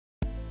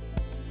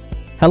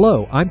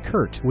Hello, I'm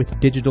Kurt with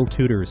Digital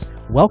Tutors.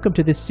 Welcome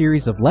to this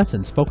series of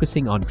lessons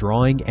focusing on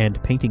drawing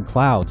and painting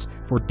clouds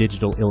for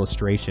digital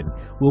illustration.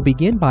 We'll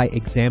begin by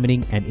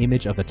examining an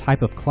image of the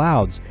type of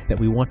clouds that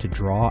we want to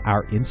draw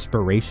our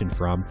inspiration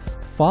from,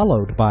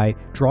 followed by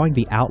drawing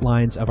the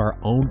outlines of our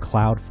own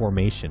cloud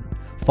formation.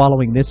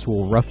 Following this,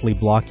 we'll roughly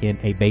block in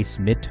a base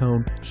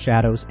midtone,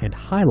 shadows, and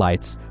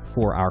highlights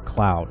for our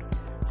cloud.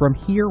 From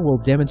here,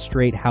 we'll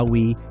demonstrate how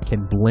we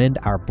can blend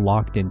our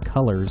blocked-in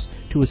colors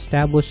to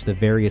establish the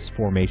various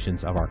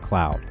formations of our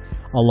cloud.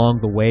 Along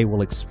the way,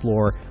 we'll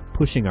explore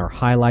pushing our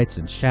highlights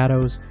and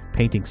shadows,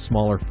 painting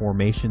smaller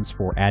formations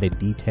for added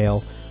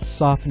detail,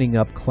 softening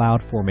up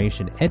cloud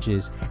formation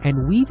edges,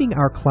 and weaving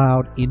our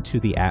cloud into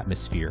the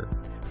atmosphere.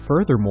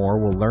 Furthermore,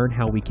 we'll learn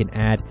how we can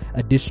add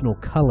additional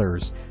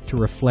colors to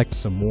reflect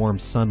some warm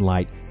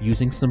sunlight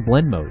using some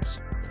blend modes.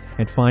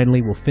 And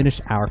finally, we'll finish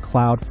our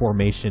cloud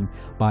formation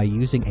by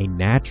using a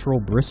natural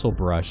bristle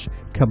brush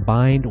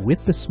combined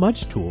with the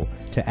smudge tool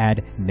to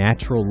add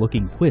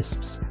natural-looking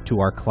wisps to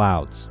our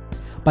clouds.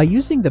 By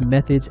using the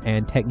methods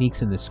and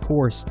techniques in this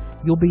course,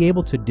 you'll be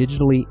able to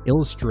digitally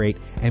illustrate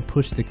and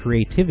push the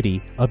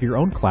creativity of your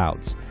own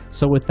clouds.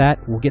 So with that,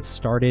 we'll get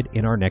started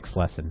in our next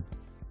lesson.